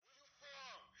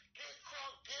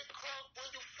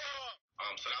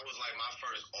that was like my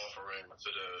first offering to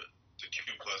the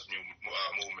Q Plus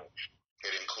movement.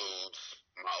 It includes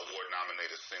my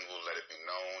award-nominated single, Let It Be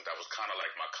Known. That was kind of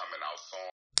like my coming out song.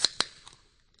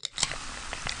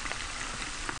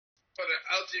 For the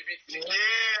LGBT.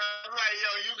 Yeah, I'm like, yo,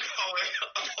 you going.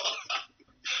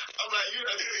 I'm like, you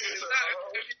know,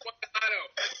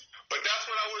 but that's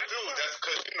what I would do. That's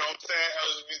because, you know what I'm saying,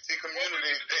 LGBT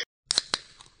community.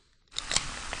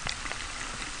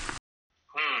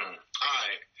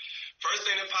 Alright. First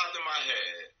thing that popped in my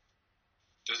head,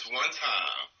 just one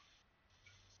time,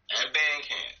 at band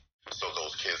camp. So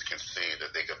those kids can see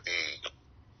that they could be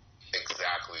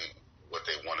exactly what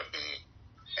they want to be,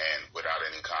 and without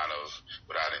any kind of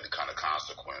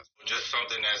consequence. Just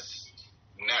something that's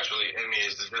naturally in me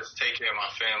is to just take care of my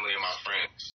family and my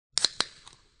friends.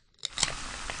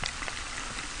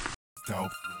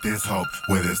 Dope, this hope,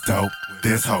 with it's dope,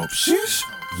 this hope. Sheesh,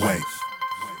 wait,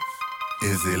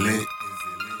 is it lit?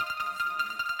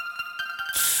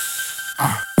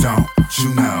 Don't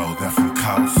you know that from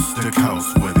coast to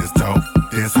coast, with it's dope,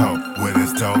 this hope, with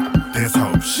it's dope, this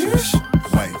hope. Sheesh,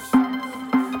 wait,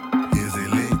 is it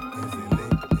lit? Is it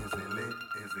lit? Is it lit?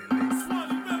 Is it lit?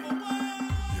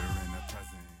 You're in the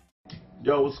present.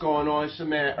 Yo, what's going on? It's your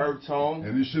man Earth Tone.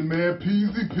 And it's your man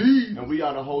PZP. And we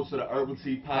are the hosts of the Herbal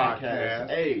Tea Podcast.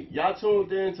 Hey, y'all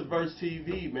tuned in to Verse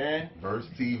TV, man. Verse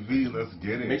TV, let's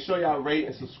get it. Make sure y'all rate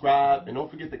and subscribe, and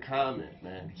don't forget to comment,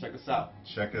 man. Check us out.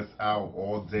 Check us out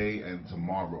all day and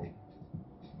tomorrow. What's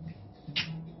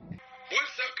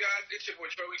up, guys? It's your boy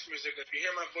Troy Weeks Music. If you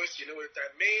hear my voice, you know what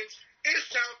that means. It's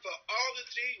time for All the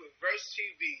Tea with Verse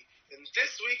TV. And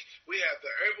this week, we have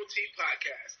the Herbal Tea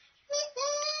Podcast.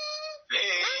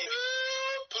 Hey,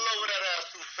 pull over that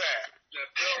ass too fat.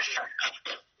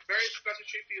 Very special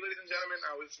treat for you, ladies and gentlemen.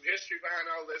 With some history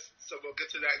behind all this, so we'll get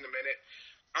to that in a minute.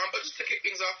 But just to kick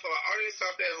things off for our audience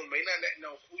out there who may not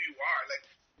know who you are, like,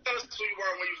 tell us who you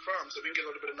are and where you're from, so we can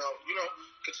get a little bit of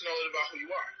get to know a little about who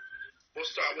you are. We'll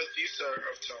start with you, sir,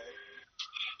 Earth Tone.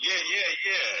 Yeah.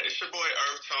 It's your boy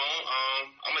Earth Tone.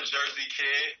 I'm a Jersey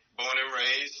kid, born and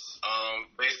raised,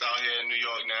 based out here in New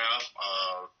York now.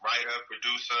 Writer,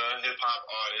 producer, hip hop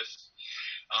artist.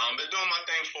 Been doing my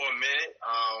thing for a minute.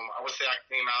 I would say I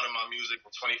came out of my music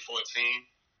in 2014.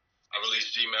 I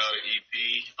released Gmail, the EP.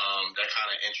 That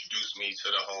kind of introduced me to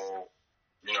the whole,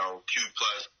 Q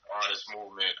plus artist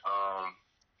movement.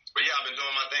 But yeah, I've been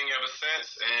doing my thing ever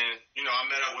since, and I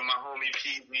met up with my homie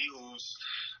PZ,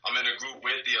 I'm in a group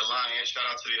with, the Alliance. Shout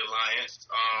out to the Alliance.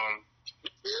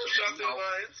 Shout out to the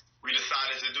Alliance. We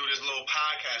decided to do this little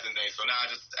podcasting thing, so now I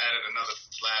just added another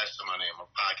slash to my name. I'm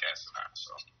podcasting now,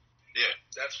 so yeah.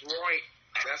 That's right.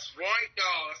 That's right,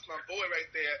 y'all. That's my boy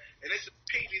right there. And this is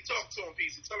PZ. Talk to him,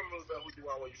 PZ. Tell him a little bit who you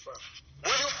are, where you from.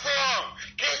 Where you from?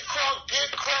 Get crunk,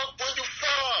 where you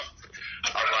from?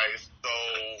 All right, so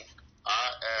I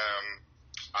am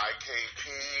IKP,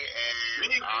 and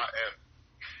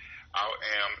I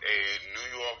am a New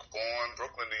York born,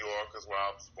 Brooklyn, New York is where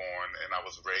I was born, and I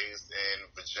was raised in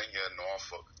Virginia,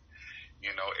 Norfolk,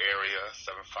 area,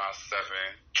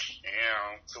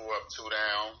 757, 2 up, 2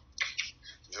 down.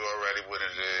 You already what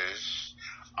it is.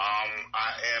 I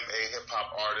am a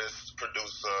hip-hop artist,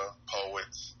 producer,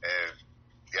 poet, and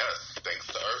yes, thanks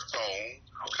to Earth Tone.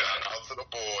 Okay. Shout out to the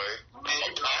boy. I'm a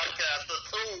podcaster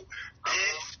too,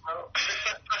 bitch.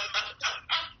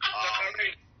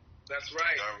 That's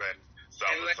right. Already. So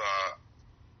I'm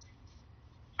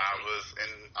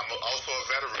also a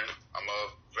veteran. I'm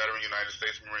a veteran United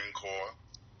States Marine Corps.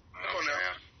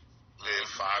 Did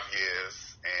 5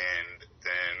 years, and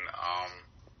then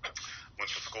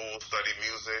went to school, studied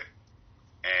music,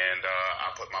 and I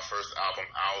put my first album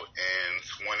out in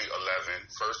 2011,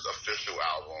 first official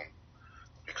album,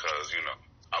 because,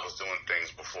 I was doing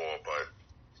things before, but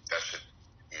that shit,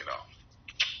 it's in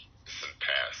the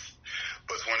past.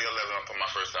 But 2011, I put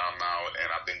my first album out, and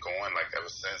I've been going, ever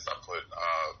since. I put 3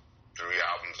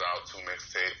 albums out, 2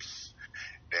 mixtapes.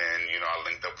 Then, I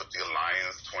linked up with the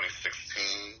Alliance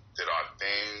 2016, did our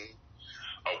thing,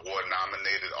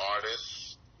 award-nominated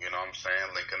artists,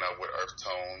 linking up with Earth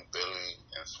Tone, Billy,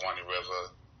 and Swanee River.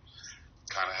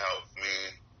 Kind of helped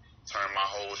me turn my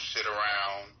whole shit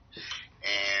around.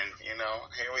 And,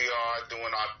 here we are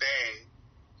doing our thing.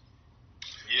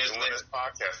 Doing this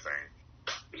podcast thing.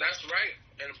 That's right.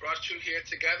 And brought you here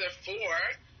together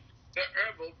for the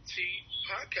Herbal Tea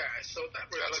Podcast. So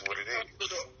that's what it is.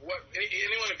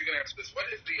 Anyone of you can answer this.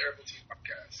 What is the Herbal Tea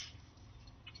Podcast?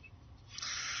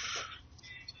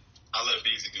 I'll let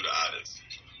BZ do the honors.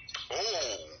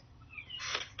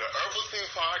 The Herbal Tea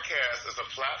Podcast is a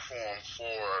platform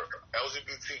for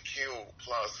LGBTQ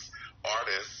plus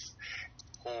artists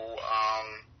who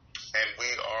And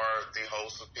we are the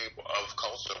hosts of people of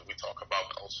culture. We talk about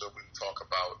culture. We talk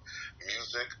about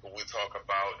music. We talk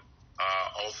about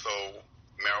also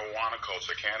marijuana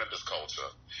culture, cannabis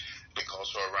culture, the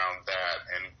culture around that.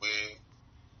 And we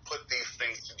put these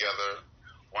things together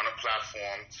on a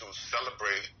platform to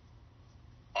celebrate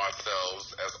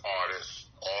ourselves as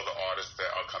artists, all the artists that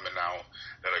are coming out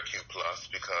that are Q+,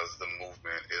 because the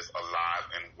movement is alive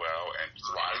and well and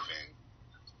thriving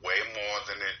way more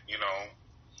than it,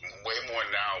 way more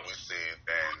now we see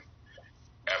than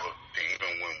ever,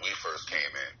 even when we first came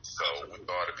in. So we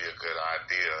thought it'd be a good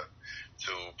idea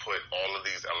to put all of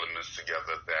these elements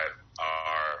together that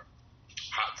are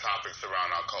hot topics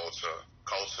around our culture,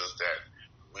 cultures that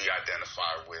we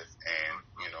identify with, and,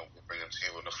 we bring them to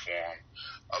you in the form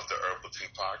of the Herbal Tea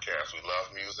Podcast. We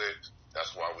love music.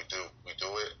 That's why we do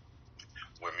it.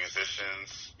 We're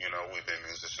musicians. We've been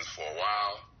musicians for a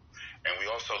while. And we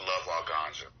also love our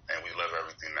ganja, and we love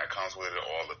everything that comes with it,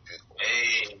 all the beautiful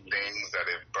things that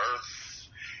it births,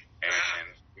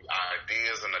 and the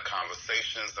ideas and the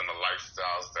conversations and the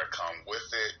lifestyles that come with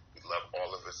it. We love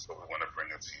all of it, so we want to bring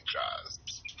it to you guys.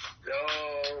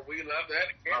 Yo, we love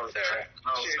that answer.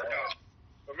 Appreciate y'all.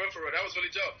 But remember, that was really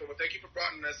dope. Well, thank you for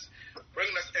bringing us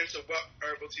into what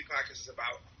Herbal Tea Podcast is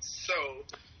about. So,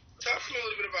 talk to me a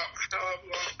little bit about how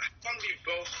long you've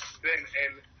both been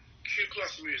in Q+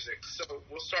 music. So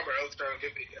we'll start with Erto and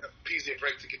give PZ a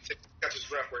break to catch his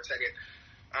breath for a second.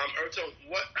 Erto,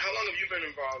 how long have you been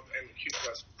involved in Q+?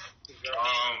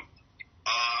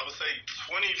 I would say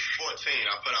 2014.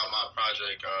 I put out my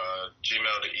project,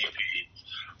 Gmail the EP.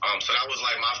 So that was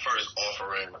like my first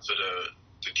offering to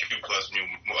the Q+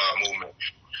 movement.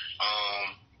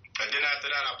 And then after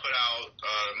that, I put out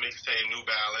mixtape New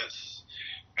Balance.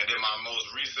 And then my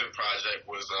most recent project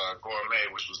was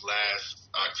Gourmet, which was last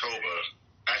October.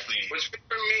 Actually,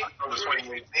 October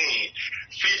 2018,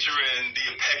 featuring the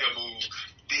impeccable,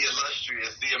 the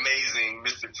illustrious, the amazing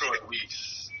Mr. Troy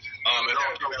Weeks. And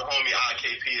also my homie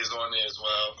IKP is on there as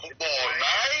well. Come on,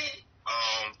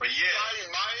 man. But yeah,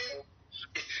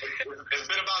 it's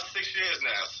been about 6 years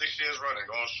now. 6 years running,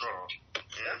 going strong.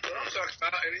 That's what I'm talking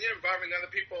about. And then you're involving other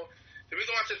people. The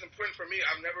reason why it's important for me,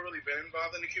 I've never really been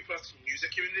involved in the Q+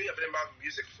 music community. I've been involved in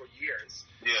music for years.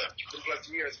 Yeah. Q+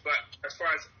 years. But as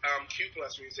far as Q+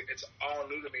 music, it's all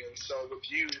new to me. And so with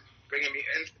you bringing me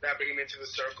into that, bringing me into the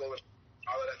circle and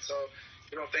all of that. So,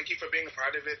 thank you for being a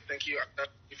part of it. Thank you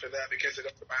for that, because it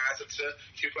opened my eyes up to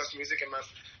Q+ music. And now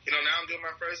I'm doing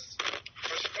my first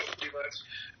show pretty much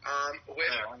with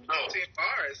 15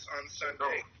 bars on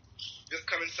Sunday. This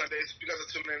coming Sunday, if you guys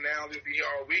are tuning in now, we'll be here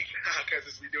all week because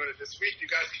we're doing it this week. You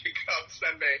guys can come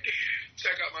Sunday,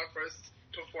 check out my first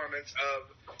performance of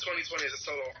 2020 as a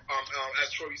solo, as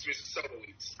Troy Weeks Music solo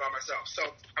weeks by myself. So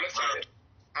I'm excited.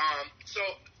 How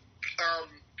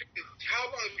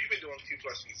long have you been doing Q+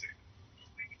 music?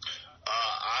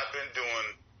 I've been doing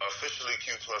officially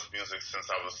Q+ music since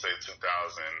I would say 2011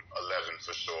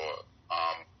 for sure.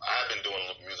 I have been doing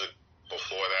music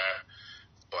before that,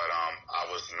 but I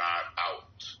was not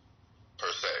out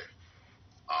per se.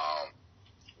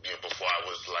 Before I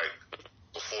was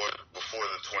before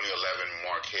the 2011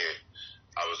 mark hit,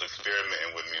 I was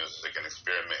experimenting with music and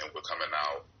experimenting with coming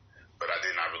out, but I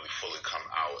did not really fully come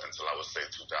out until I would say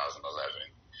 2011,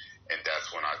 and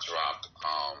that's when I dropped.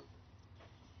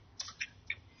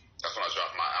 That's when I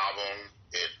dropped my album.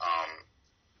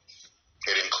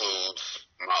 It includes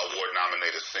my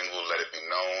award-nominated single, Let It Be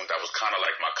Known. That was kind of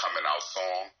like my coming out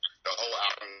song. The whole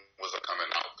album was a coming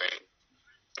out thing,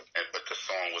 but the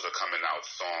song was a coming out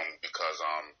song because,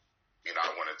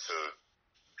 I wanted to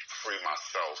free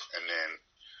myself. And then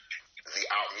the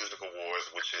Out Music Awards,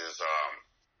 which is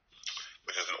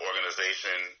an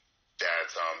organization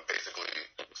that basically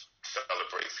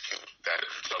celebrates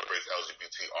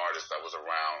LGBT artists that was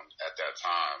around at that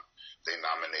time. They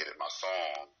nominated my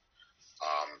song.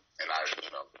 And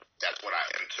that's when I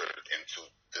entered into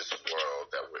this world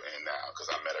that we're in now,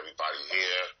 because I met everybody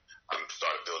here. I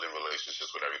started building relationships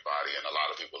with everybody, and a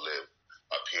lot of people live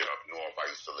up here up north.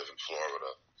 I used to live in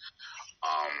Florida.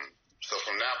 So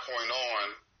from that point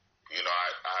on,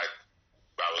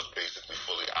 I was basically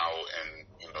fully out and,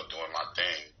 doing my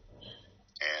thing.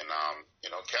 And,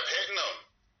 kept hitting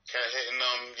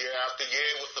them year after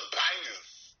year with the bangers.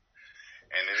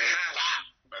 And it didn't stop.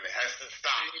 And it has to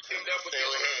stop. You teamed up with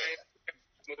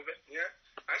movement. Yeah,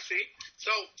 I see.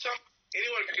 So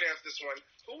anyone can answer this one.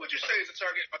 Who would you say is the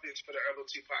target audience for the Herbal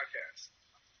Tea Podcast?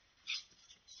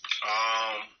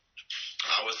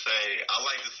 I would say, I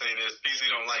like to say this,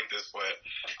 PZ don't like this, but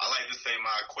I like to say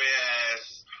my queer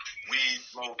ass, weed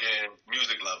smoking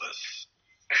music lovers.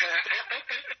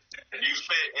 You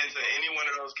fit into any one one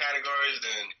of those categories,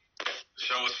 then the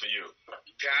show is for you.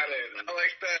 Got it. I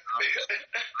like that.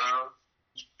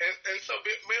 And so,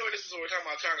 maybe this is what we're talking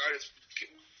about, talking artists.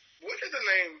 Where did the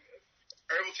name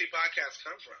Herbal Tea Podcast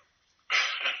come from?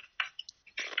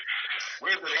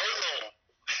 Where's the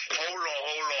Hold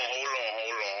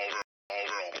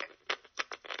on.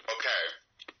 Okay.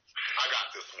 I got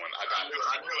this one. I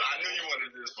knew you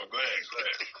wanted this one. Go ahead.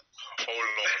 Hold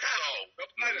on. So,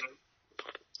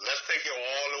 let's take it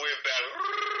all the way back.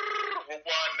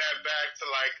 Rewind that back to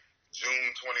like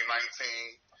June 2019.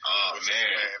 Oh, man.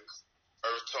 When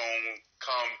Earth Tone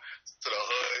come to the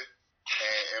hood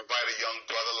and invite a young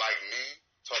brother like me,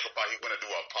 talk about he want to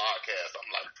do a podcast. I'm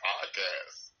like,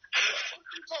 podcast? What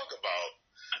are you talking about?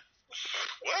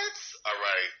 What? All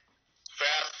right.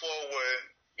 Fast forward,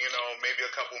 maybe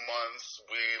a couple months,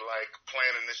 we like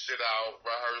planning this shit out,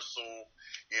 rehearsal,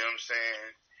 you know what I'm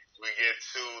saying? We get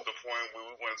to the point where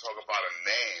we want to talk about a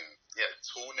name. Yeah,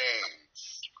 2 names.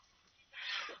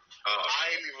 I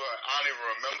don't even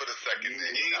remember the second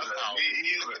name. Me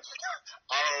either.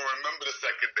 I don't remember the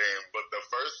second name, but the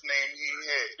first name he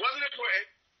hit. Wasn't important.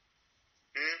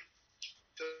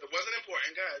 It wasn't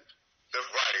important. Go ahead. The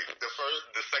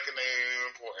second name ain't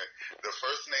even important. The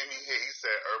first name he hit, he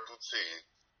said Herbal Tea.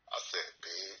 I said,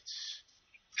 bitch.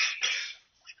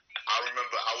 I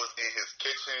remember I was in his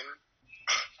kitchen,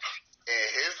 in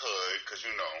his hood, because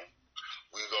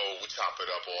we chop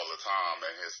it up all the time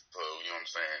in his hood, you know what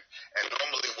I'm saying? And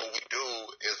normally what we do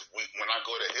is when I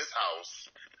go to his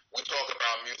house, we talk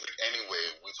about music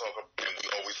anyway. And we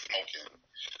always smoking.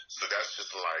 So that's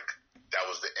just like, that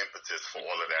was the impetus for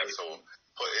all of that. So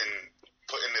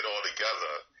putting it all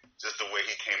together, just the way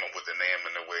he came up with the name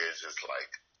and the way it's just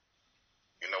like,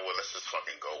 you know what, let's just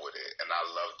fucking go with it. And I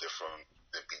loved it from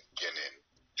the beginning.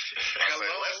 I said,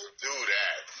 let's do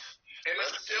that. And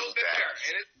it's still there,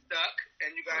 and it's stuck,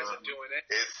 and you guys are doing it.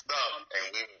 It's stuck,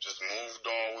 and we just moved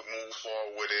on. We moved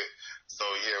forward with it. So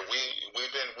yeah,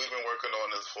 we've been working on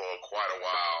this for quite a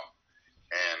while,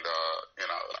 and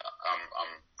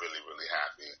I'm really really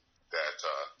happy that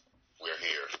we're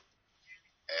here.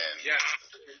 And yeah.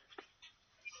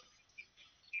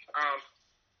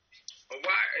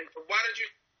 Why did you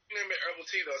name it Herbal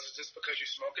Tea though? Is it just because you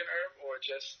smoking herb, or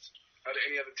just are there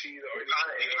any other tea or it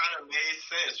kind of made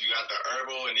sense. You got the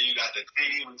herbal, and then you got the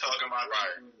tea. We're talking about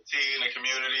the tea in the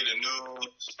community, the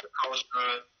news, the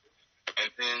culture, and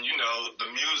then the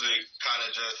music kind of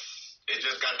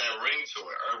just got that ring to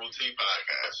it. Herbal Tea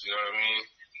Podcast. You know what I mean?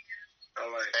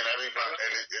 And everybody,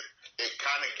 and it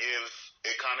kind of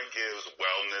gives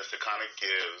wellness. It kind of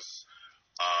gives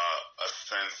a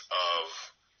sense of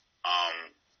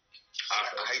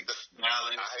I hate this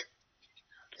balance.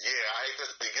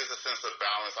 It gives a sense of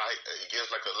balance. It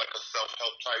gives like a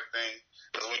self-help type thing.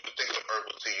 Because when you think of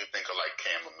herbal tea, you think of like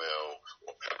chamomile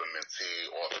or peppermint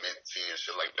tea or mint tea and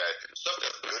shit like that. Stuff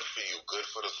that's good for you, good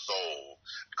for the soul,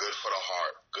 good for the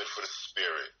heart, good for the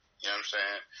spirit. You know what I'm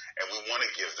saying? And we want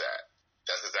to give that.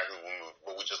 That's exactly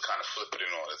what we just kind of flip it in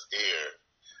on its ear.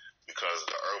 Because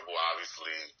the herbal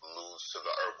obviously alludes to the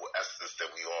herbal essence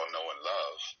that we all know and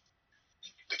love.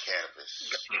 The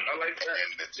cannabis. I like that.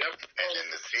 And the tea,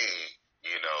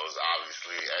 is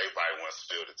obviously everybody wants to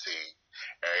spill the tea.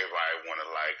 Everybody want to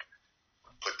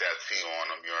put that tea on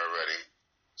them. You already.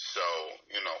 So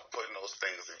putting those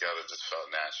things together just felt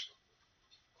natural.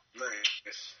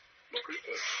 Nice.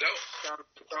 Dope.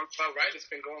 Sounds about right.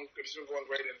 It's been going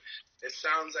great, and it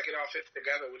sounds like it all fits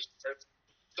together.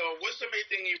 So, what's the main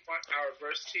thing you want our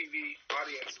Verse TV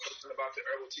audience to listen about the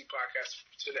Herbal Tea Podcast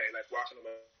today? Like walking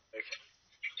away from.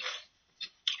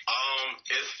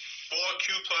 It's for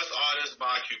Q plus artists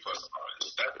by Q plus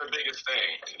artists. That's the biggest thing.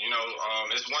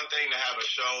 It's one thing to have a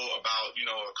show about,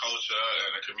 a culture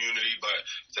and a community, but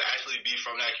to actually be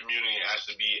from that community and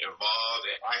actually be involved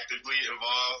and actively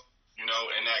involved,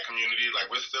 in that community, like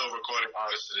we're still recording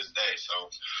artists to this day. So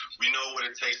we know what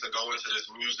it takes to go into this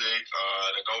music,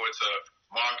 to go into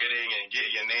marketing and get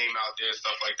your name out there,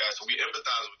 stuff like that. So we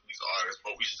empathize with these artists,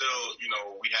 but we still,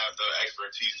 we have the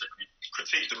expertise to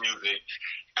critique the music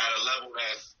at a level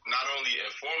that's not only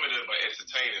informative but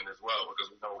entertaining as well,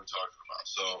 because we know what we're talking about.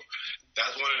 So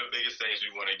that's one of the biggest things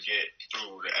we want to get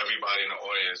through to everybody in the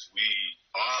audience. We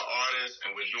are artists,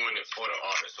 and we're doing it for the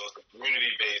artists. So it's a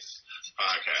community-based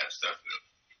podcast, definitely.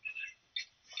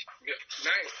 Yeah,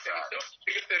 nice. So to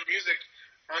get their music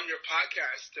on your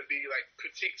podcast to be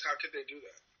critiqued, how could they do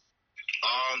that?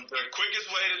 The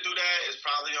quickest way to do that is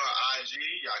probably on IG.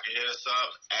 Y'all can hit us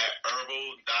up at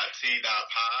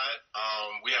herbal.t.pod.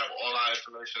 We have all our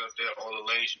information up there, all the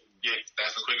links you can get.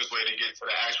 That's the quickest way to get to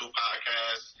the actual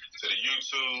podcast, to the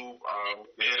YouTube.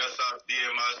 Hit us up,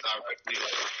 DM us directly.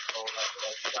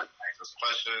 Ask us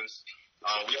questions.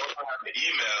 We also have an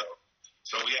email.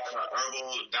 So we have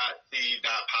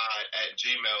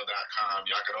herbal.t.pod@gmail.com.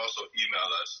 Y'all can also email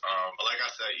us. But like I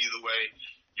said, either way,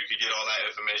 you can get all that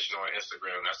information on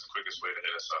Instagram. That's the quickest way to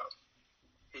hit us up.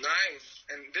 Nice.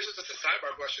 And this is just a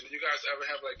sidebar question. Do you guys ever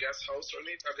have like guest hosts or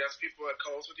guest people that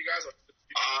co-host with you guys?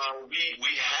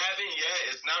 We haven't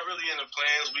yet. It's not really in the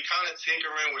plans. We kind of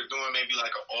tinkering. We're doing maybe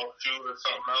like an offshoot or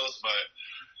something else, but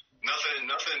nothing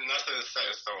is set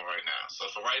in stone right now. So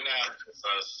for right now, it's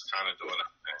us kind of doing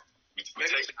that thing. We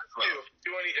take it slow.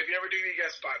 If you ever do any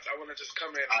guest spots, I want to just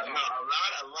come in. I know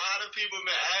a lot of people have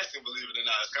been asking. Believe it or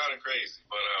not, it's kind of crazy.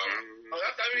 But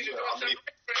that means you're doing something,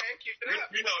 man. Keep it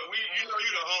up. You know you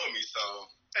the homie,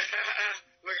 so.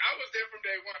 Look, I was there from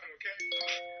day one. Okay.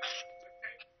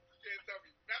 Can't tell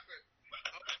me nothing.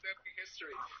 I was there in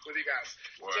history with you guys.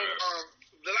 Word. So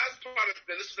the last part of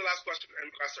this is the last question in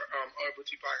class Herbal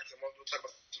Tea Podcast, and we'll talk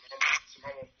about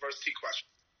some homo versus tea questions.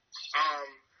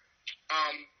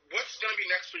 What's going to be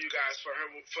next for you guys for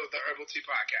the Herbal Tea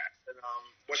Podcast? And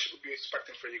what should we be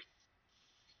expecting for you?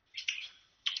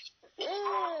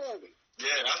 Ooh.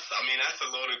 Yeah, that's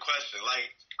a loaded question. Like,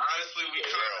 honestly, we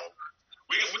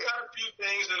got a few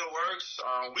things in the works.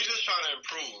 We just trying to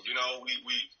improve. You know, we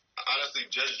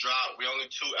honestly just dropped. We only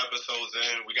 2 episodes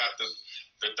in. We got the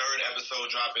 3rd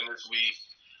episode dropping this week.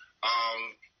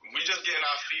 We just getting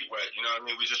our feet wet, you know what I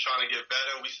mean? We just trying to get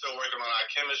better. We still working on our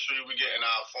chemistry. We getting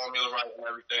our formula right and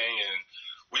everything, and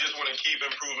we just want to keep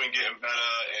improving, getting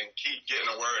better, and keep getting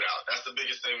the word out. That's the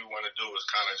biggest thing we want to do is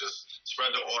kind of just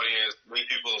spread the audience, make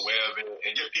people aware of it,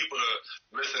 and get people to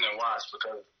listen and watch,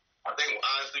 because I think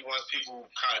honestly once people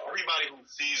everybody who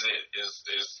sees it is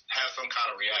has some kind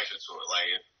of reaction to it.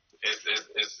 Like it's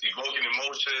evoking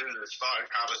emotions, it's starting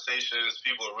conversations,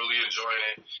 people are really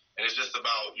enjoying it, and it's just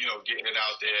about, you know, getting it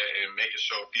out there and making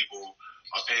sure people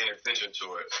are paying attention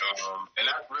to it. And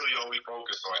that's really all we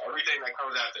focus on. Everything that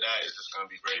comes after that is just going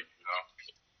to be great, you know.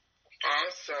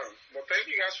 Awesome. Well, thank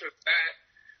you guys for that.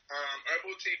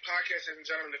 Herbal Tea Podcast, ladies and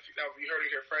gentlemen, if you heard it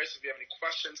here first, if you have any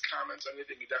questions, comments, or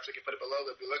anything, you definitely can put it below.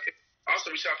 They'll be looking. Also,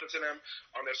 reach out to them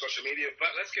on their social media.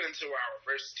 But let's get into our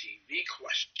Verse TV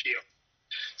question.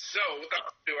 So,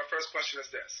 without ado, our first question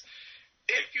is this.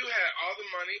 If you had all the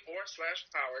money or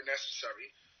 / power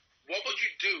necessary, what would you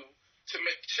do to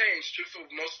make change to feel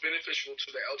most beneficial to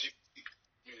the LGBT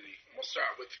community? We'll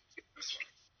start with this one.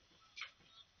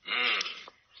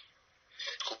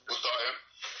 Who's starting?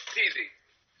 Easy.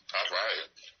 All right.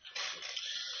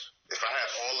 If I had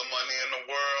all the money in the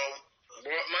world,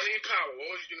 money and power,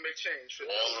 what would you do to make change?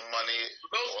 All the money.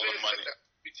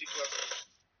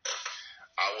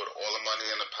 I would all the money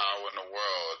and the power in the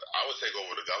world. I would take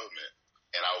over the government,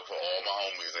 and I would put all my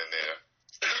homies in there,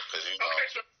 because you know,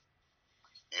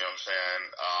 you know what I'm saying.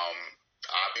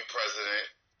 I'll be president,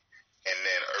 and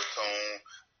then Earthone,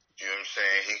 you know what I'm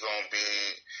saying. He gonna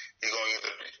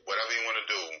either whatever you want to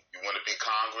do. You want to be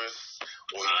Congress,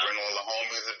 or you bring all the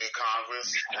homies to be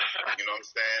Congress. You know what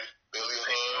I'm saying. Billy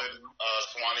Hood,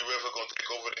 Swanee River gonna take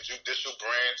over the judicial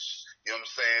branch. You know what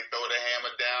I'm saying. Throw the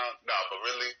hammer down. No, but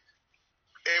really.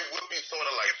 It would be sort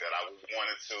of like that. I would be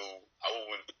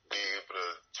able to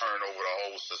turn over the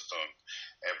whole system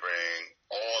and bring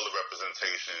all the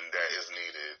representation that is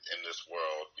needed in this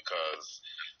world, because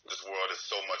this world is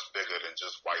so much bigger than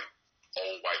just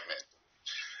old white men.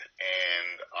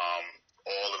 And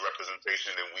all the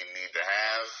representation that we need to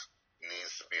have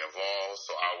needs to be involved.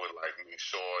 So I would make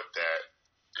sure that,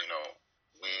 you know,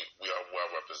 we are well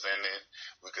represented.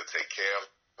 We could take care of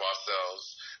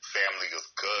ourselves. Family is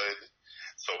good.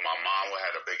 So my mom would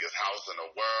have the biggest house in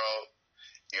the world.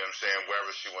 You know what I'm saying?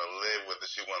 Wherever she want to live, whether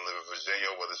she want to live in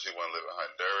Virginia, whether she want to live in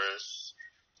Honduras.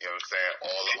 You know what I'm saying?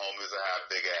 All the homies that have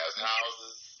big ass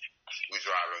houses. We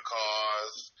driving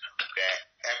cars. That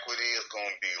equity is going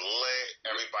to be lit.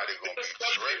 Everybody going to be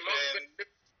dripping.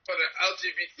 For the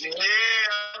LGBT.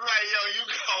 Yeah, I'm like, yo, you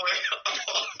going.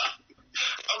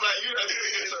 I'm like, you know,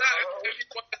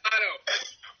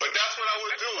 but that's what I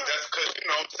would do. That's because, you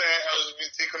know what I'm saying,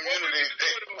 LGBT community,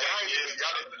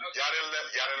 y'all didn't let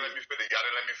me finish.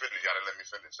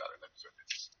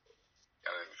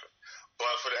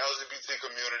 But for the LGBT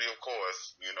community, of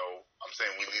course, you know, I'm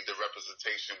saying we need the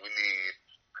representation. We need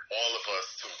all of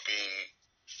us to be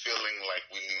feeling like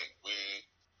we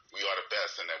are the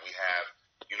best, and that we have,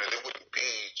 you know, there wouldn't be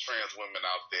trans women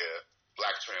out there,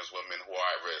 black trans women who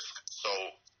are at risk. So,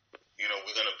 you know,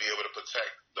 be able to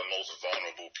protect the most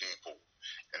vulnerable people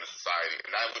in the society.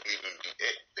 And that wouldn't even be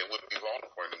it. They wouldn't be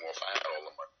vulnerable anymore if I had all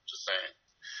the money. Just saying.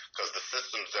 Because the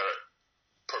systems that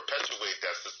perpetuate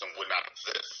that system would not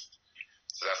exist.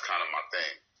 So that's kind of my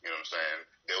thing. You know what I'm saying?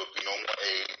 There would be no more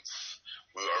AIDS.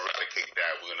 We'll eradicate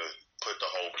that. We're going to put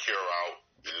the whole cure out.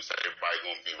 You know what I'm saying? Everybody's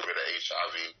going to be rid of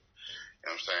HIV. You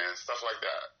know what I'm saying? Stuff like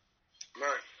that.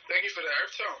 Right. Thank you for that.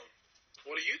 Earth Tone,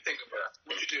 what do you think about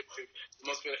what you do the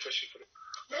most beneficial for the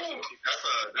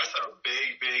That's a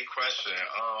big question.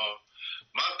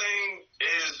 My thing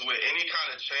is with any kind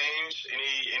of change,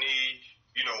 any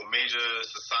major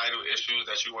societal issues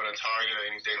that you want to target or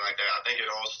anything like that, I think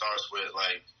it all starts with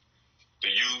like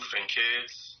the youth and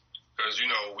kids. Because, we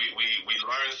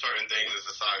learn certain things in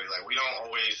society. Like, we don't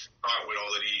always start with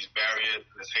all of these barriers,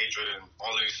 this hatred, and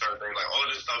all of these certain things. Like, all of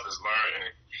this stuff is learned, and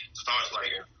it starts, like,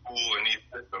 in school and these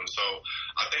systems. So,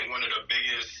 I think one of the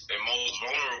biggest and most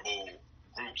vulnerable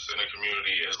groups in the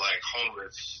community is, like,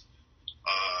 homeless,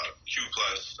 Q+,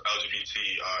 LGBT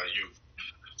youth.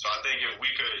 So, I think if we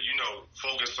could,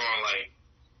 focus on, like,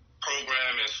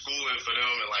 programming, schooling for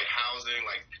them and, like, housing,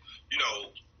 like,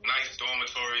 nice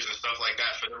dormitories and stuff like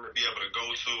that for them to be able to go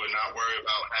to and not worry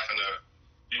about having to,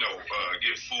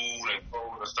 get food and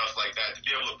clothes and stuff like that, to be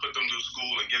able to put them through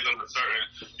school and give them the certain,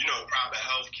 proper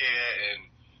health care and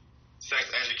sex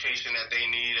education that they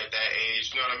need at that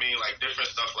age, you know what I mean? Like different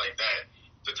stuff like that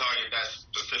to target that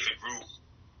specific group.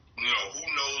 Who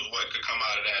knows what could come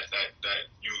out of that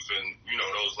youth and,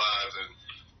 those lives and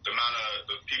the amount of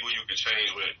the people you could change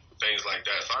with things like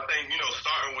that. So I think,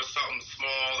 starting with something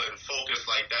small and focused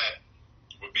like that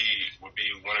would be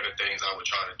one of the things I would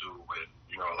try to do with,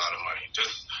 a lot of money.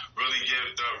 Just really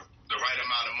give the right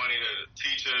amount of money to the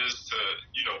teachers to,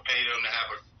 pay them to have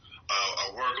a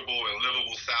workable and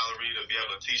livable salary to be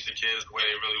able to teach the kids the way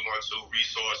they really want to,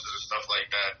 resources and stuff like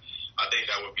that. I think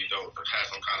that would be dope to have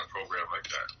some kind of program like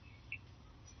that.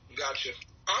 Gotcha.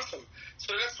 Awesome.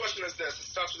 So the next question is this. It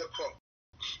starts with a quote.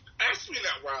 Ask me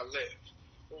not where I live,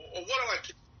 or what I like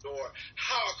to do, or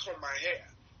how I comb my hair,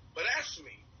 but ask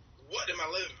me, what am I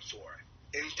living for?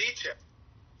 In detail.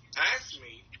 Ask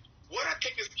me what I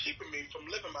think is keeping me from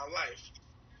living my life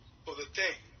for the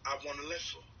thing I want to live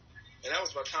for. And that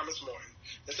was by Thomas Morton.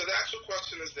 And so the actual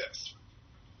question is this.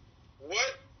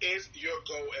 What is your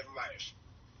goal in life?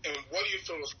 And what do you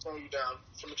feel is slowing you down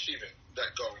from achieving that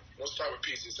goal? We'll start with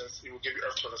PC since he will give you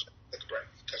Earth Tone. Take a break.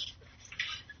 Catch you.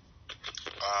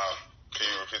 Can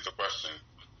you repeat the question?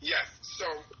 Yes. So,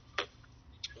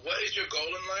 what is your goal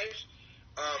in life,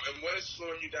 and what is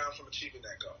slowing you down from achieving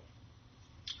that goal?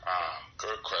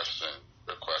 Good question.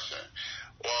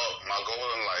 Well, my goal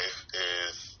in life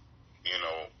is,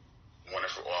 one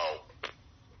of all,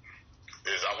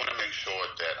 is I want to make sure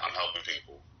that I'm helping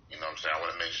people. You know what I'm saying? I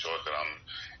want to make sure that I'm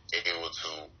able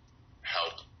to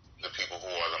help the people who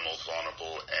are the most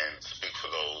vulnerable and speak for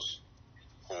those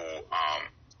who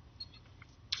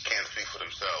can't speak for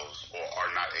themselves or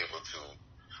are not able to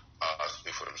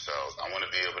speak for themselves. I want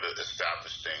to be able to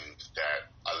establish things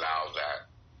that allow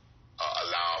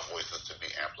our voices to be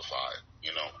amplified,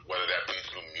 whether that be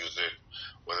through music,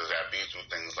 whether that be through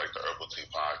things like the Herbal Tea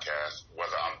podcast,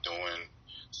 whether I'm doing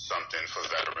something for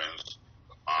veterans,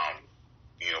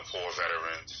 poor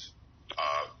veterans,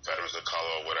 veterans of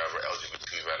color, or whatever,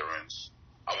 LGBT veterans.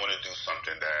 I want to do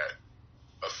something that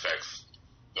affects,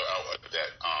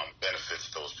 that benefits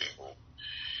those people.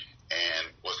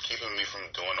 And what's keeping me from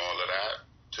doing all of that,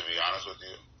 to be honest with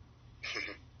you,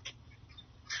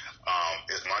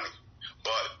 is money.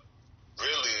 But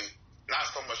really, not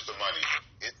so much the money.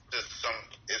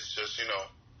 It's just,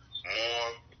 more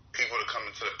people to come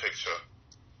into the picture,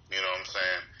 you know what I'm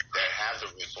saying, that have the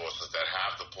resources, that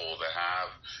have the pull, that have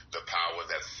the power,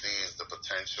 that sees the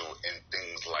potential in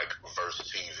things like Verse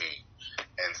TV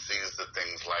and sees the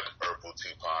things like Herbal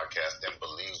Tea Podcast and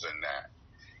believes in that.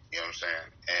 You know what I'm saying?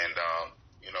 And,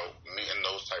 meeting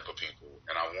those type of people.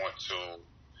 And I want to,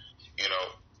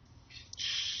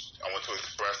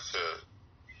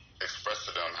 express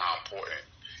to them how important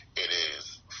it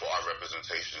is for our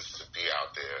representations to be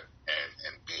out there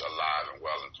and be alive and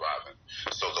well and thriving,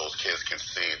 so those kids can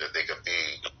see that they could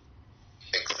be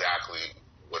exactly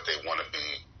what they want to be,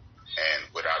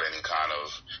 and without any kind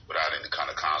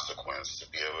of consequence, to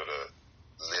be able to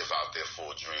live out their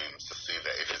full dreams, to see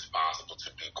that it is possible to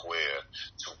be queer,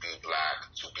 to be black,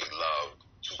 to be loved,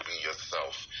 to be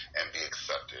yourself, and be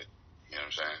accepted. You know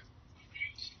what I'm saying?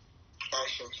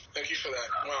 Awesome. Thank you for that.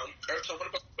 Earth Tone,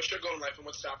 what's your goal in life and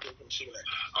what's stopping you from achieving that?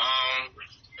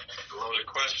 Loaded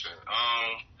question.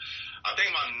 I think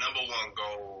my number one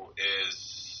goal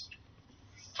is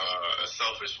a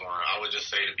selfish one. I would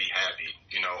just say to be happy,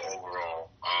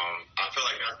 overall.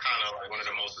 like that's kind of like one of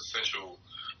the most essential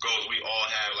goals we all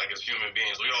have, like as human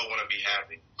beings. We all want to be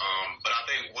happy. But I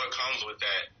think what comes with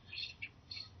that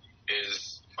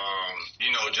is,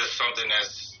 just something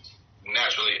that's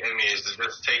naturally in me is to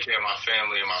just take care of my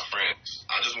family and my friends.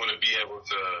 I just want to be able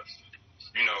to,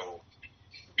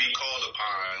 be called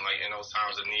upon like in those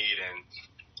times of need and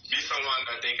be someone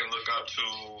that they can look up to,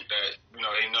 that,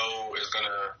 they know is going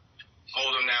to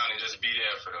hold them down and just be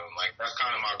there for them. Like, that's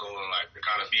kind of my goal in life, to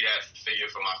kind of be that figure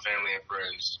for my family and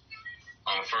friends,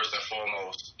 first and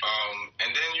foremost.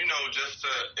 And then, just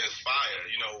to inspire,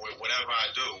 with whatever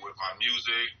I do, with my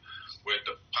music, with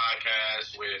the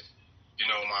podcast, with,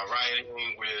 my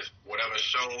writing, with whatever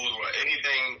shows or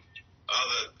anything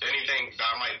that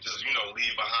I might just,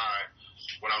 leave behind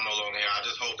when I'm no longer here. I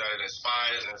just hope that it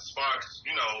inspires and sparks,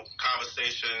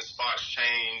 conversation, sparks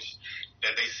change,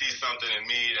 that they see something in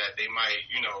me that they might,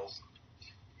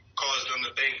 cause them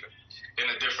to think in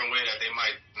a different way that they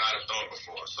might not have thought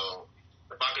before. So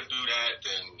if I could do that,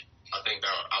 then I think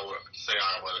that I would say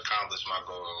I would accomplish my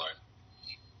goal in life.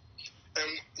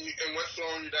 And what's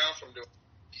slowing you down from doing?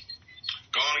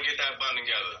 Go on and get that button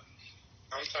together.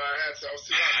 I'm sorry, I had to. I was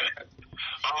too loud.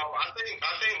 I think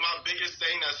my biggest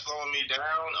thing that's slowing me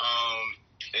down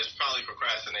is probably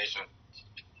procrastination.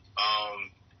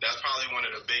 That's probably one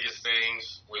of the biggest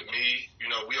things with me.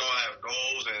 We all have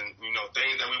goals and,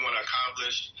 things that we want to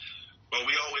accomplish, but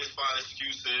we always find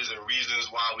excuses and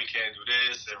reasons why we can't do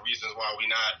this and reasons why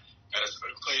we're not at a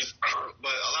certain place.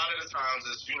 But a lot of the times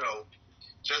it's,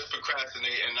 just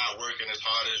procrastinate and not working as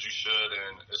hard as you should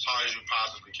and as hard as you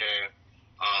possibly can.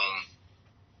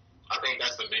 I think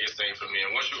that's the biggest thing for me.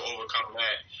 And once you overcome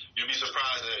that, you'll be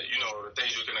surprised at, the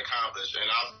things you can accomplish. And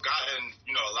I've gotten,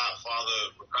 a lot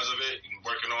farther because of it and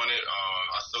working on it.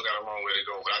 I still got a long way to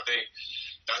go. But I think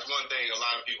that's one thing a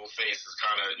lot of people face is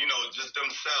kind of, just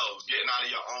themselves, getting out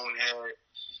of your own head,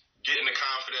 getting the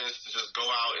confidence to just go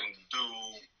out and do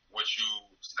what you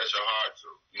set your heart to.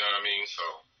 You know what I mean? So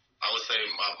I would say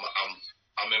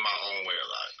I'm in my own way a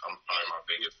lot. I'm probably my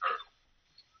biggest hurdle.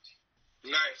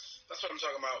 Nice. That's what I'm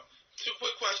talking about. 2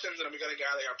 quick questions, and then we got to get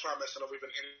out of here. I promise. I know we've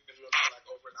been interviewing for like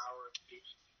over an hour or 2.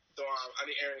 So I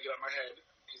need Aaron to get up my head.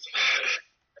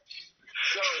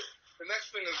 So the next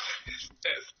thing is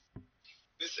this.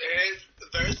 This is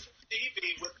Thirst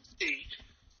TV with T.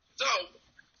 So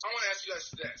I want to ask you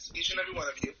guys this, each and every one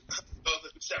of you, both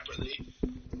of you separately.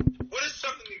 What is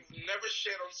something you've never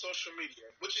shared on social media?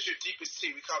 Which is your deepest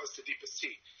tea? We call this the deepest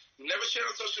tea. You never shared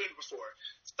on social media before.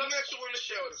 Something that you want to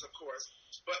share with us, of course,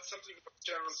 but something you've never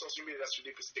shared on social media, that's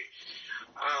your deepest tea.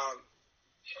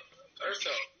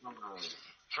 Urso.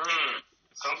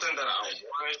 Something that I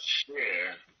want to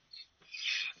share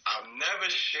I've never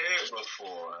shared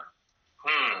before. All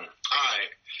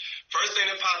right. First thing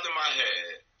that popped in my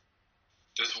head,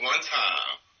 this one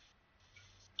time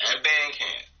at band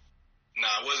camp.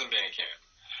 Nah, it wasn't band camp.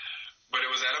 But it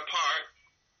was at a park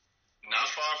not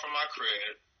far from my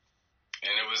crib.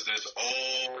 And it was this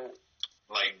old,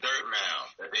 dirt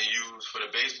mound that they use for the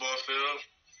baseball field.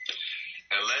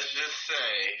 And let's just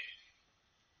say,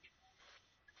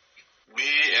 me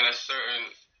and a certain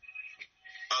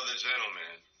other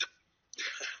gentleman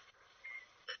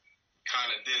kind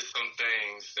of did some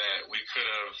things that we could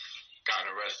have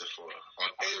gotten arrested for. On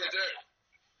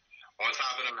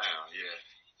top of the mound, yeah.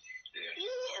 Yeah.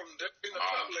 Ooh, in the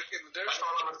public, in the dirt. That's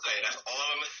all I'm going to say. That's all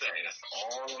I'm going to say. That's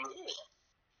all I'm going to say.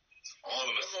 All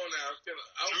of us. Come on now.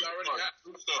 I was already got.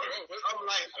 True story. That was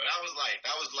light.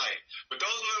 But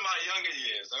those were in my younger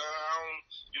years. I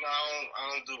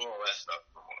don't do all that stuff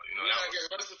no more. You're not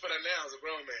getting arrested for that now as a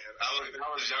grown man.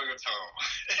 I was younger Tom.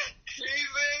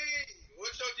 Easy.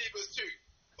 What's your deepest tea?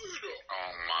 Who you doing?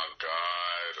 Oh my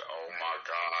God.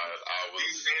 I was.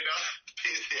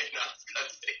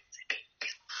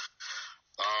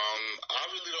 I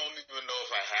really don't even know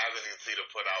if I have anything to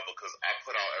put out because I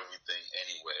put out everything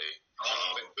anyway. I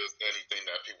don't think there's anything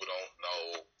that people don't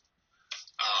know.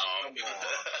 Come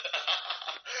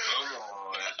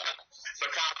on. It's a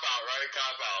cop out, right?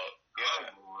 Cop out.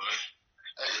 Come on.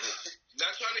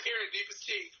 Not trying to hear it. Deepest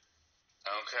tea.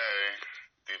 Okay.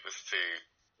 Deepest tea.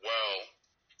 Well,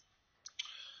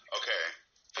 okay.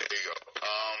 There you go.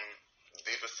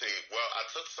 Deepest tea. Well, I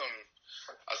took some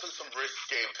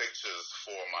risque pictures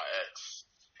for my ex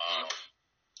a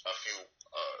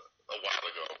while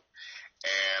ago,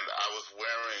 and I was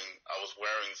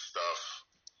wearing stuff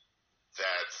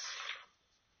that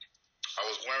I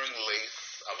was wearing lace.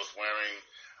 I was wearing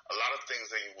a lot of things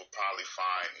that you would probably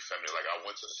find. You feel me? Like I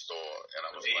went to the store and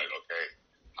I was like, okay.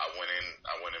 I went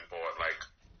and bought like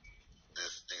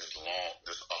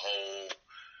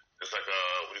it's like a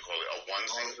what do you call it? A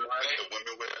onesie, like the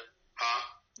women wear,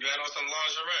 huh? You had on some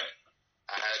lingerie.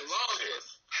 I had The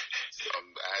longest.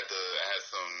 I had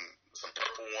some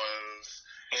purple ones,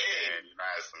 and I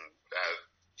had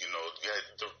you had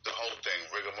the whole thing,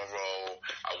 rigmarole.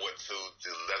 I went to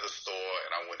the leather store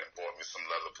and I went and bought me some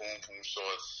leather poom poom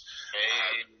shorts.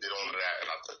 I did all of that, and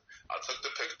I took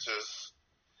the pictures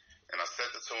and I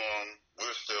sent it to him. We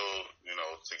were still,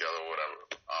 together or whatever.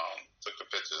 Took the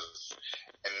pictures,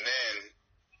 and then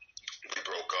we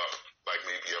broke up. Like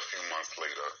maybe a few months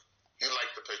later, he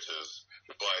liked the pictures,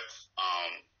 but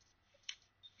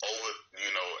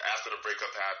after the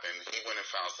breakup happened, he went and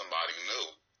found somebody new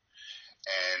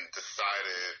and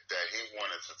decided that he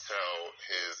wanted to tell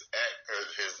his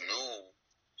new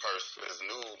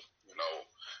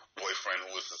boyfriend,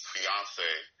 who was his fiance,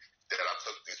 that I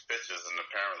took these pictures, and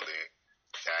apparently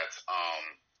that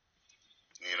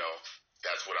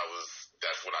that's what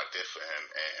I did for him,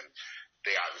 and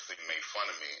they obviously made fun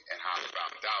of me. And how I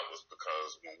found out was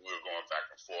because when we were going back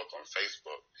and forth on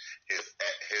Facebook,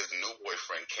 his new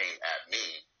boyfriend came at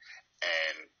me,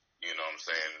 and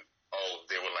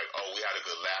they were like, oh, we had a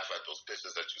good laugh at those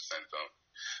pictures that you sent them,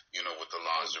 with the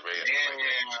lingerie. And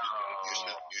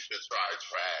like, you should try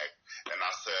drag. And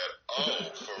I said, oh,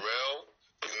 for real?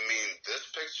 You mean this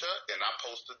picture? And I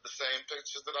posted the same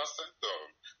pictures that I sent them.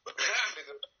 But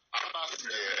I'm not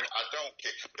scared. I don't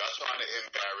care. Y'all trying to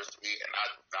embarrass me, and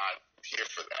I'm not here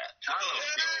for that. Tell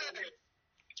him.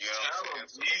 You know what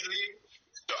I'm saying?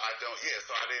 So I don't. Yeah.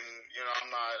 So I didn't. I'm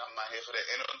not here for that.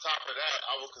 And on top of that,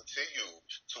 I will continue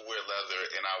to wear leather,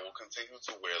 and I will continue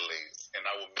to wear lace, and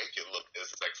I will make it look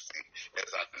as sexy as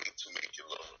I need to make it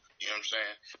look. You know what I'm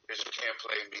saying? Because you can't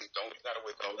play me. You gotta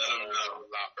wake up a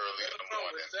lot early in the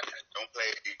morning. Don't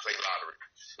play lottery.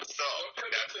 So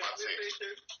that's my take.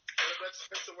 Let's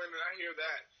Spencer win, and I hear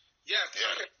that. Yes.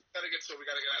 Yeah. Okay. We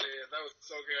gotta get out of here. That was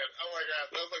so good. Oh my God.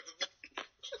 That was like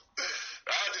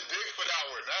I had to dig for that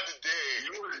one. I had to dig.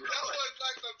 That was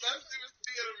like the best USC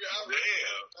interview ever.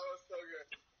 Damn. That was so good.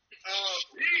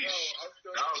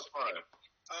 That was fun.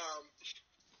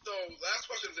 So last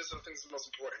question. This I think is the most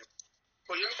important.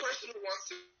 For a young person who wants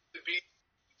to be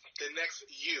the next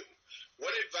you,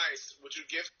 what advice would you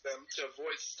give them to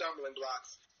avoid stumbling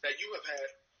blocks that you have had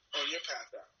on your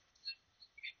path out?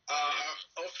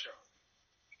 Ophir.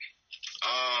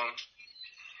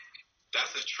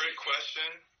 That's a trick question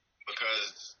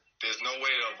because there's no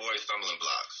way to avoid stumbling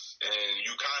blocks. And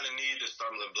you kind of need the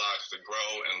stumbling blocks to grow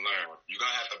and learn. You're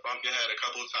going to have to bump your head a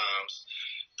couple of times.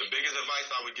 The biggest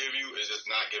advice I would give you is just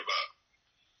not give up.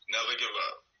 Never give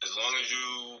up. As long as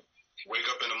you wake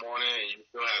up in the morning and you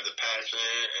still have the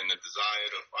passion and the desire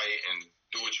to fight and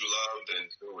do what you love, then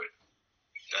do it.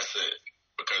 That's it.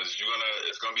 Because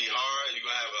it's gonna be hard. You're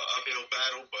gonna have an uphill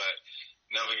battle, but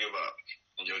never give up,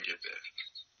 and you'll get there.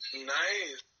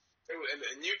 Nice.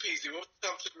 And you, PZ, what would you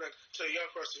tell to a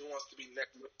young person who wants to be the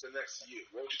next you?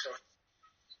 What would you tell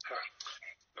her?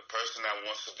 The person that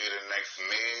wants to be the next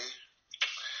me,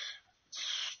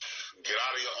 get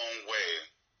out of your own way,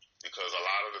 because a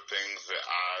lot of the things that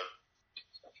I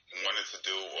wanted to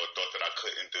do or thought that I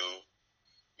couldn't do,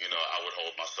 I would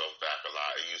hold myself back a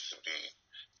lot. It used to be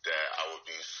that I would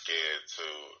be scared to,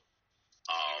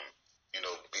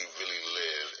 really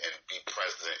live and be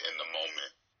present in the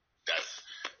moment. That's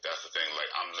the thing.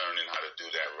 Like, I'm learning how to do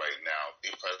that right now.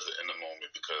 Be present in the moment,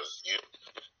 because you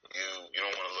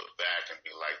don't want to look back and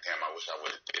be like, damn, I wish I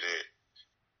would have did it.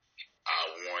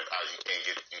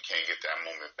 You can't get that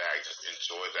moment back. Just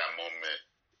enjoy that moment,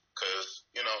 because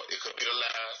it could be the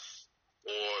last,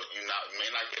 or may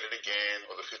not get it again,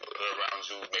 or the people that are around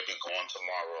you may be gone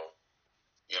tomorrow.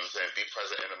 You know what I'm saying? Be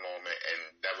present in the moment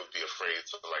and never be afraid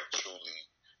to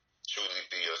truly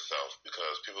be yourself,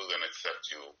 because people are gonna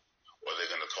accept you, or they're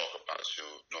gonna talk about you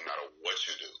no matter what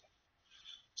you do.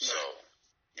 So,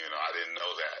 I didn't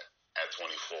know that at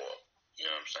 24.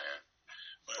 You know what I'm saying?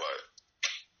 But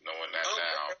knowing that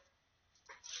now.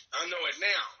 I know it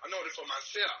now. I know it for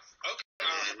myself. Okay.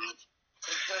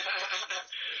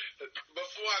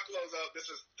 Before I close out, this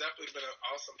has definitely been an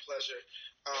awesome pleasure.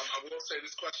 I will say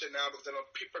this question now, because I know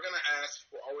people are going to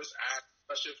always ask,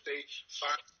 especially if they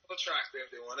find people attractive.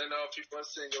 They want to know if people are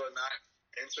single or not.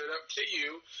 Answer it up to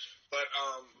you. But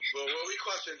there will be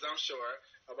questions, I'm sure,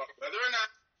 about whether or not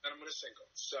I'm going to single.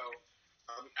 So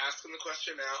I'm asking the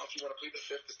question now. If you want to plead the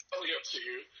fifth, it's totally up to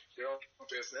you. Your own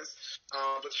business.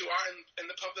 But you are in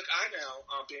the public eye now,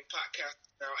 being podcast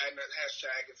now, adding that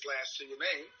hashtag and / to your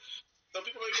name. So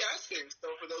people may be asking.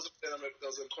 So for those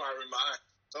inquiring minds,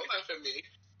 don't laugh at me.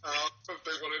 If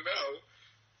they want to know,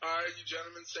 are you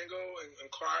gentlemen single and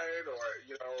inquired, or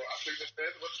I plead the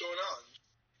fifth? What's going on?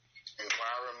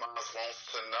 Inquiring minds wants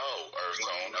to know.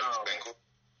 Earthzone, are you single?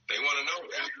 They want to know.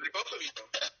 Yeah. both of you.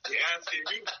 Yeah, asking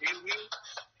you, Pee-wee.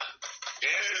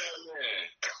 Yeah, man.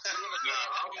 Nah,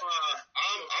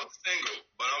 I'm single,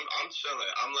 but I'm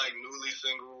chilling. I'm like newly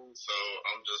single, so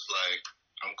I'm just like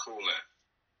I'm cooling.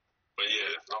 But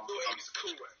yeah, I'm cooling.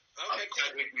 I'm Okay, cool.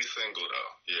 technically single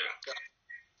though. Yeah.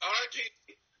 All right, Pete,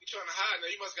 you trying to hide now?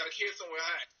 You must got a kid somewhere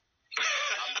hiding.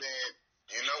 I mean,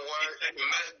 you know what?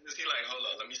 He like, hold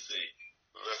on, let me see.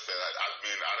 Listen, I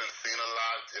mean, I done seen a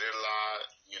lot, did a lot.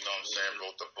 You know what I'm saying?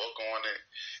 Wrote the book on it.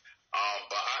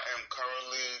 But I am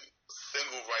currently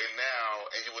single right now,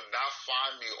 and you would not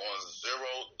find me on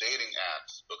 0 dating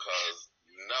apps because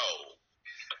no,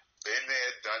 been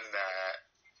there, done that,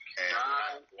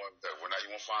 and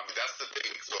you won't find me. That's the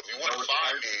thing. So if you want to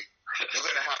find me, you're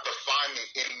gonna have to find me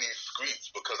in these streets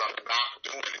because I'm not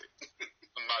doing it.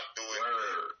 I'm not doing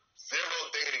it. 0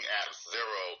 dating apps, 0,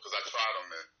 because I tried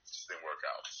them and it just didn't work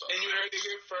out. So. And you heard it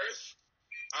here first.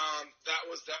 That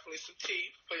was definitely some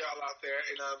tea for y'all out there.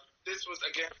 And this was,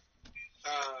 again,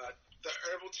 the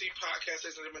Herbal Tea Podcast.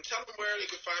 Tell them where they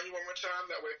can find you one more time.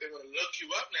 That way, if they want to look you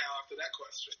up now after that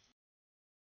question.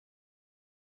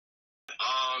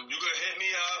 You can hit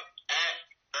me up at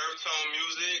Herbtone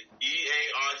Music,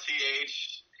 EARTHTONEMUZIQ.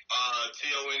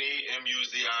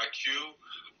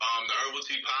 The Herbal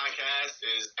Tea Podcast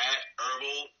is at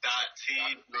herbal.tea.pod.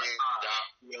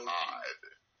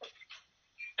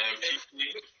 And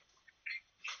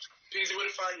Peasy, where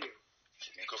to find you?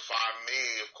 You can find me,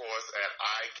 of course, at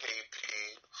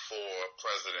IKP for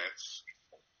Presidents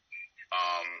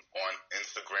on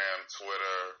Instagram,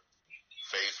 Twitter,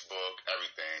 Facebook,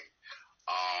 everything.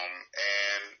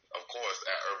 And, of course,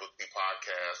 at Herbal Tea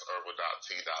Podcast,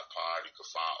 herbal.tea.pod. You can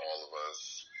find all of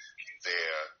us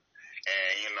there.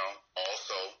 And, you know,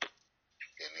 also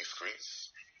in these streets.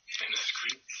 In the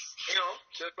streets. You know,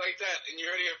 just like that. And you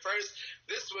heard it here first.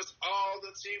 This was All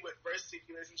the Tea with Verse Tea,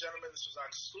 ladies and gentlemen. This was our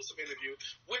exclusive interview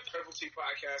with Herbal Tea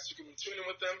Podcast. You can tune in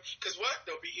with them. Because what?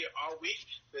 They'll be here all week.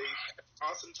 They had an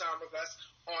awesome time with us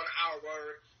on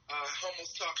our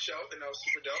Homos Talk Show. And that was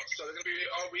super dope. So they're going to be here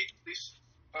all week. Please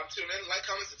tune in, like,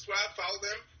 comment, subscribe, follow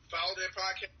them. Follow their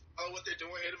podcast. Follow what they're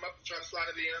doing. Hit them up and try to slide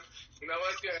a DM. You know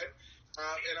what's good.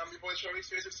 And I'm your boy, Troy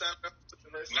Spears. Signing up.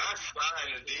 Not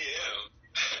slide a DM.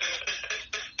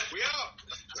 We out.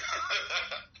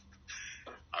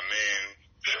 I mean,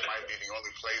 that might be the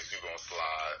only place you're going to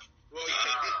slide. Well, you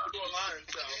can't get through a line,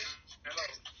 so. Hello.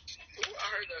 Ooh,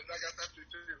 I heard that. I got that too.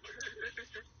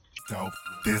 Dope,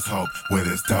 this hope, with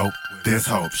this dope, this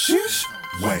hope. Sheesh.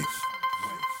 Wait,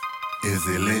 is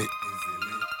it lit?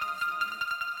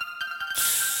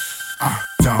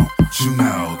 Don't you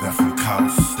know that from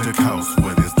coast to coast,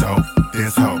 with this dope,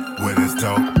 this hope, with this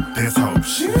dope, this hope.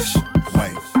 Sheesh.